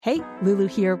Hey, Lulu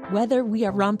here. Whether we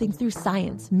are romping through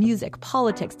science, music,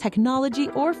 politics, technology,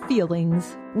 or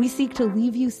feelings, we seek to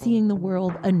leave you seeing the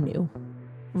world anew.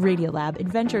 Radiolab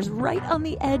adventures right on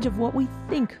the edge of what we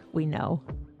think we know,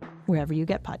 wherever you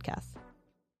get podcasts.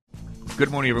 Good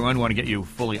morning, everyone. We want to get you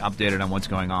fully updated on what's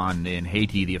going on in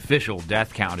Haiti. The official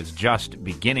death count is just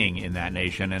beginning in that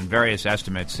nation, and various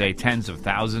estimates say tens of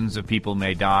thousands of people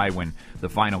may die when the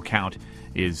final count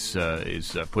is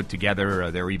put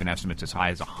together. There are even estimates as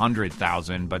high as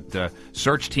 100,000. But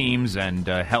search teams and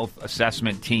health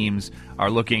assessment teams are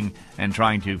looking and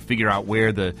trying to figure out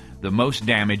where the most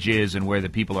damage is and where the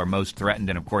people are most threatened.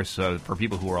 And, of course, for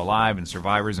people who are alive and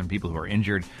survivors and people who are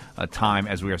injured, time,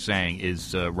 as we are saying,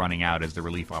 is running out as the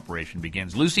relief operation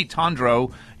begins. Lucy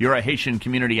Tondreau, you're a Haitian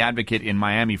community advocate in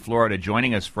Miami, Florida,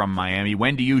 joining us from Miami.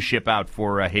 When do you ship out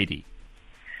for Haiti?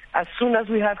 As soon as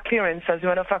we have clearance. As a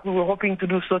matter of fact, we were hoping to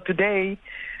do so today,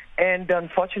 and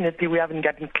unfortunately we haven't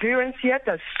gotten clearance yet.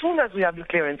 As soon as we have the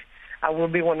clearance, I will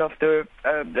be one of the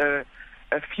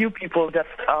few people that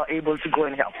are able to go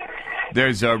and help.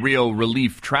 There's a real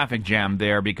relief traffic jam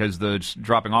there because the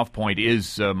dropping off point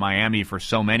is Miami for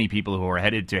so many people who are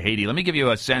headed to Haiti. Let me give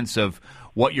you a sense of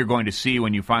what you're going to see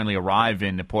when you finally arrive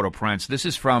in Port-au-Prince. This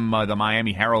is from the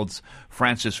Miami Herald's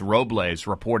Francis Robles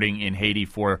reporting in Haiti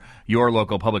for your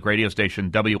local public radio station,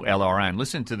 WLRN.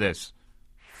 Listen to this.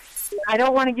 I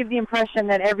don't want to give the impression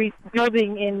that every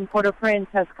building in Port-au-Prince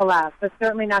has collapsed. That's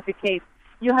certainly not the case.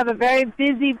 You have a very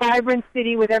busy, vibrant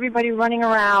city with everybody running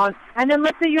around. And then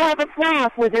let's say you have a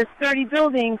block where there's 30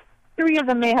 buildings, 3 of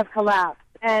them may have collapsed.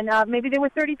 And maybe there were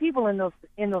 30 people in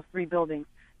those 3 buildings.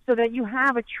 So that you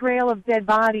have a trail of dead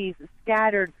bodies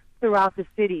scattered throughout the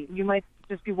city. You might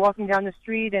just be walking down the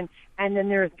street, and then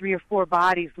there are 3 or 4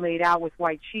 bodies laid out with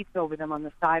white sheets over them on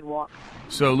the sidewalk.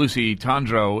 So, Lucy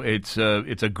Tondreau, it's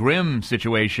a grim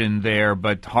situation there,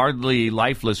 but hardly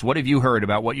lifeless. What have you heard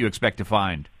about what you expect to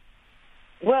find?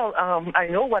 Well, I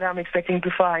know what I'm expecting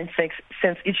to find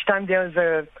since each time there's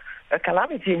a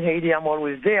calamity in Haiti, I'm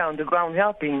always there on the ground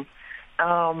helping.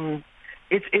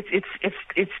 It's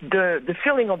the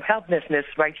feeling of helplessness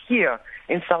right here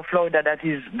in South Florida that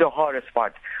is the hardest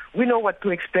part. We know what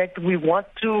to expect. We want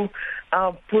to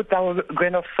put our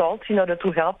grain of salt in order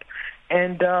to help.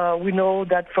 And we know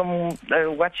that from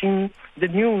watching the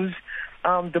news,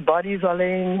 the bodies are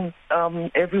laying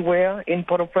everywhere in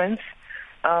Port-au-Prince.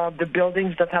 The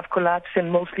buildings that have collapsed,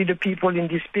 and mostly the people in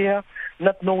despair,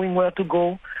 not knowing where to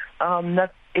go,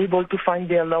 not able to find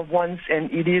their loved ones,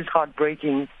 and it is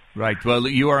heartbreaking. Right. Well,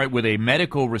 you are with a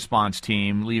medical response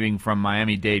team leaving from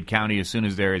Miami-Dade County as soon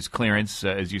as there is clearance.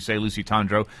 As you say, Lucy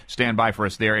Tondreau, stand by for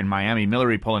us there in Miami.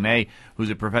 Millery Polonais, who's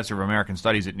a professor of American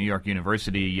Studies at New York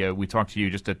University, we talked to you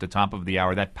just at the top of the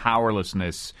hour. That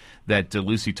powerlessness that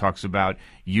Lucy talks about,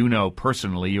 you know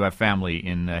personally. You have family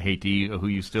in Haiti who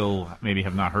you still maybe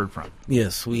have not heard from.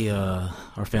 Yes,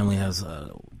 our family has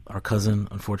our cousin,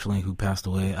 unfortunately, who passed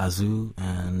away, Azu,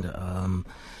 and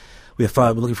we're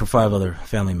looking for 5 other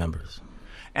family members.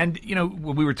 And, you know,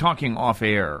 we were talking off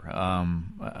air,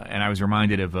 and I was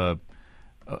reminded of a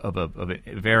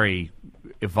very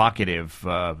evocative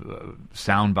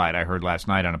soundbite I heard last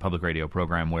night on a public radio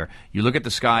program where you look at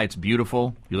the sky, it's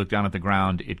beautiful. You look down at the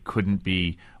ground, it couldn't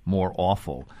be more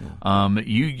awful. Yeah.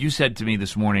 You said to me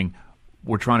this morning,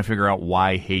 we're trying to figure out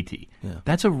why Haiti. Yeah.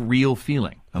 That's a real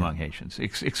feeling among Haitians.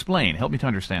 Explain. Help me to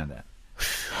understand that.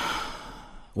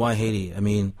 Why Haiti? I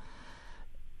mean,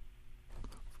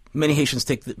 many Haitians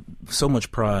take so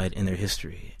much pride in their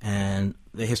history, and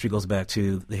the history goes back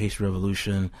to the Haitian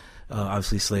Revolution,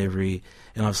 obviously slavery,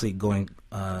 and obviously going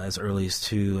as early as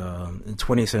to the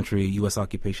 20th century U.S.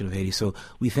 occupation of Haiti. So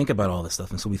we think about all this stuff,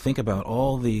 and so we think about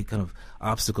all the kind of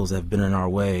obstacles that have been in our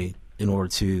way in order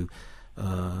to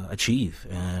achieve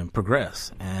and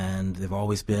progress, and they've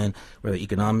always been, whether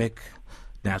economic,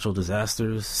 natural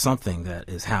disasters, something that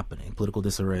is happening, political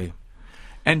disarray.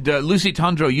 And Lucy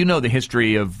Tondreau, you know the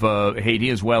history of Haiti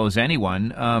as well as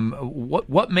anyone.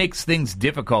 What makes things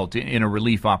difficult in a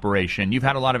relief operation? You've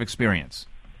had a lot of experience.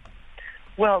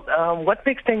 Well, what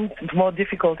makes things more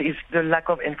difficult is the lack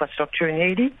of infrastructure in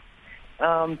Haiti,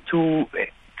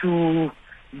 to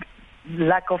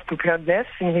lack of preparedness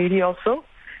in Haiti also,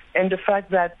 and the fact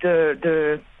that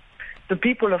the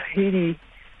people of Haiti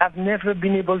have never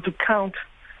been able to count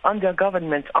on the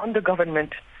government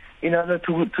in order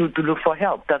to look for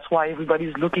help. That's why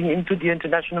everybody's looking into the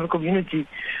international community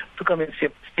to come and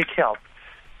seek help.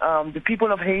 The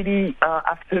people of Haiti,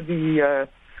 after the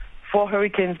 4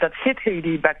 hurricanes that hit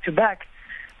Haiti back to back,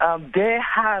 they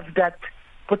have that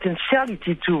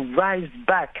potentiality to rise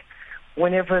back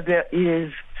whenever there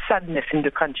is sadness in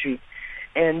the country.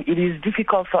 And it is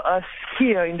difficult for us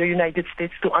here in the United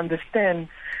States to understand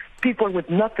people with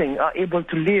nothing are able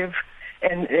to live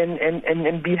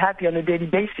and be happy on a daily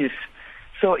basis.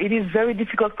 So it is very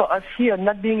difficult for us here,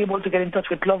 not being able to get in touch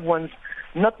with loved ones,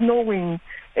 not knowing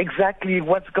exactly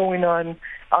what's going on.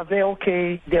 Are they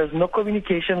okay? There's no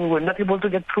communication. We were not able to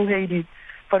get through Haiti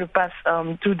for the past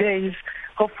 2 days.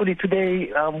 Hopefully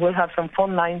today we'll have some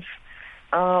phone lines.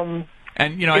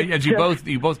 And, you know, as you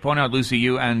both point out, Lucy,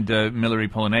 you and Millery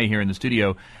Polonais here in the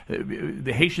studio,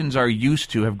 the Haitians are used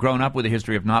to, have grown up with a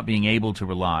history of not being able to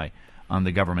rely on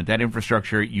the government. That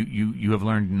infrastructure you have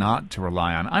learned not to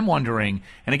rely on. I'm wondering,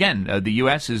 and again, the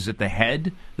U.S. is at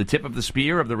the tip of the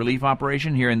spear of the relief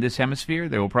operation here in this hemisphere.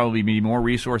 There will probably be more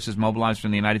resources mobilized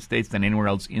from the United States than anywhere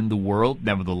else in the world.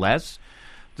 Nevertheless,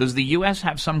 does the U.S.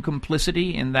 have some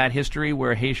complicity in that history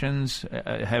where Haitians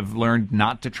have learned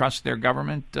not to trust their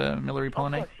government, Millery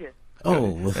Polonais? Yes.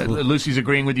 Lucy's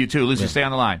agreeing with you, too. Lucy, stay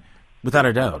on the line. Without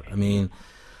a doubt. I mean,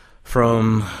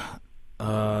 from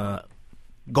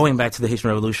going back to the Haitian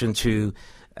Revolution to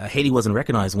Haiti wasn't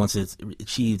recognized once it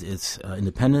achieved its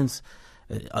independence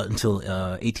until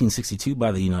 1862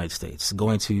 by the United States,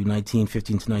 going to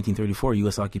 1915 to 1934,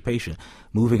 U.S. occupation,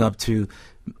 moving up to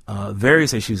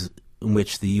various issues in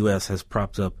which the U.S. has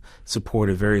propped up,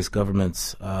 supported various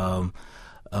governments, from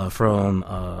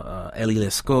Elie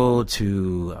Lescaut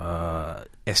to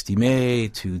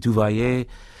Estimé to Duvalier.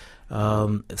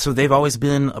 So they've always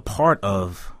been a part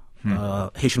of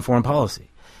Haitian foreign policy,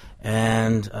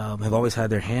 and have always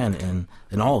had their hand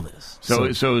in all of this.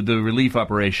 So the relief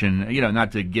operation, you know,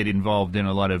 not to get involved in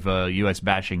a lot of U.S.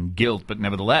 bashing guilt, but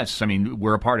nevertheless, I mean,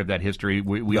 we're a part of that history.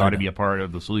 We ought to be a part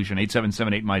of the solution.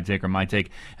 877-8-MY-TAKE or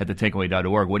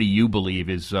mytake@thetakeaway.org. What do you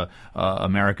believe is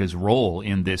America's role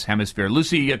in this hemisphere?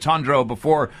 Lucy Tondreau,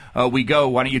 before we go,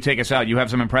 why don't you take us out? You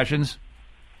have some impressions?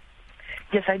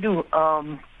 Yes, I do.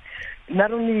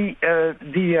 Not only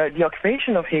the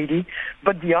occupation of Haiti,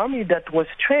 but the army that was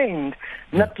trained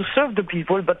not to serve the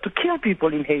people, but to kill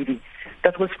people in Haiti.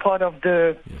 That was part of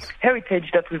the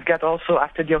heritage that we've got also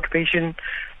after the occupation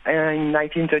in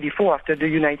 1934, after the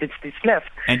United States left.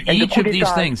 And each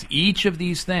of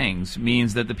these things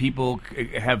means that the people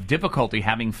have difficulty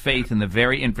having faith in the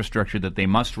very infrastructure that they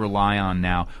must rely on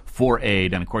now for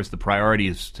aid. And, of course, the priority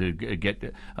is to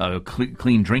get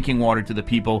clean drinking water to the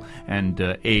people and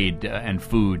aid and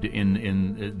food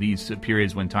in these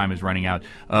periods when time is running out.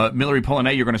 Millery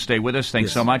Polonais, you're going to stay with us.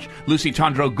 Thanks so much. Lucy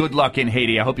Tondreau, good luck in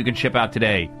Haiti. I hope you can ship out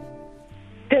today.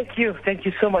 Thank you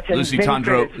so much. Lucy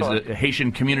Tondreau is a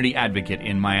Haitian community advocate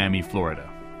in Miami, Florida.